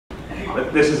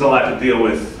But this is a lot to deal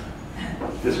with.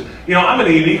 This, you know, I'm in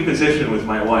a unique position with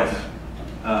my wife,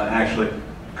 actually,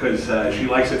 because she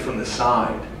likes it from the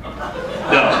side.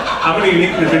 No, I'm in a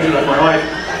unique position with my wife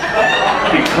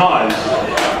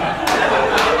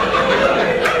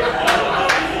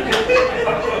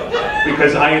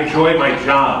because I enjoy my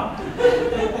job.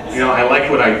 You know, I like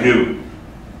what I do,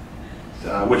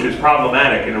 which is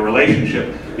problematic in a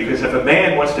relationship, because if a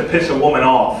man wants to piss a woman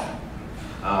off,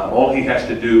 all he has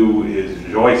to do is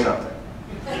enjoy something.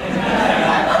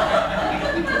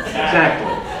 Exactly.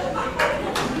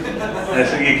 And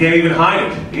so you can't even hide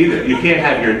it either. You can't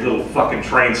have your little fucking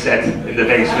train set in the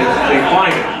basement. They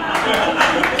find it.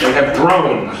 They have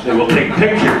drones. They will take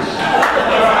pictures.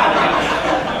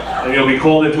 And you'll be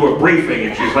called into a briefing,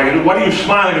 and she's like, "What are you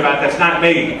smiling about? That's not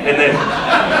me." And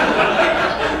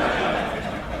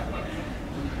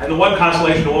the one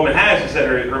consolation a woman has is that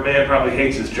her man probably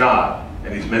hates his job,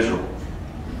 and he's miserable.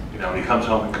 You know, he comes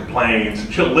home and complains,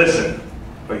 and she'll listen,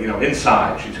 but you know,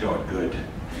 inside she's going, "Good.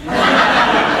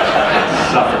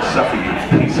 Suffer, you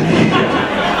piece of shit."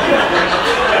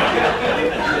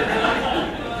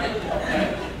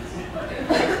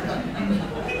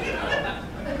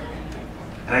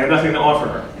 And I have nothing to offer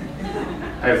her.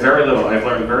 I have very little. I've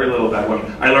learned very little about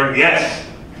women. I learned yes.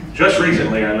 Just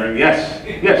recently I learned yes.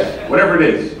 Yes. Whatever it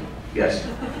is. Yes.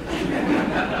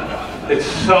 It's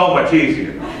so much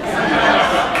easier.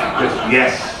 Just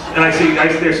yes. And I see,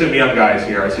 there's some young guys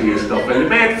here. I see you still thinking,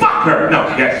 "Man, fuck her." No,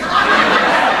 yes.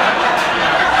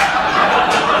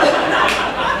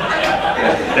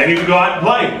 Yes. Then you can go out and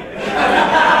play.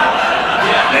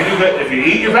 Then if you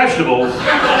eat your vegetables, you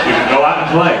can go out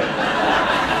and play.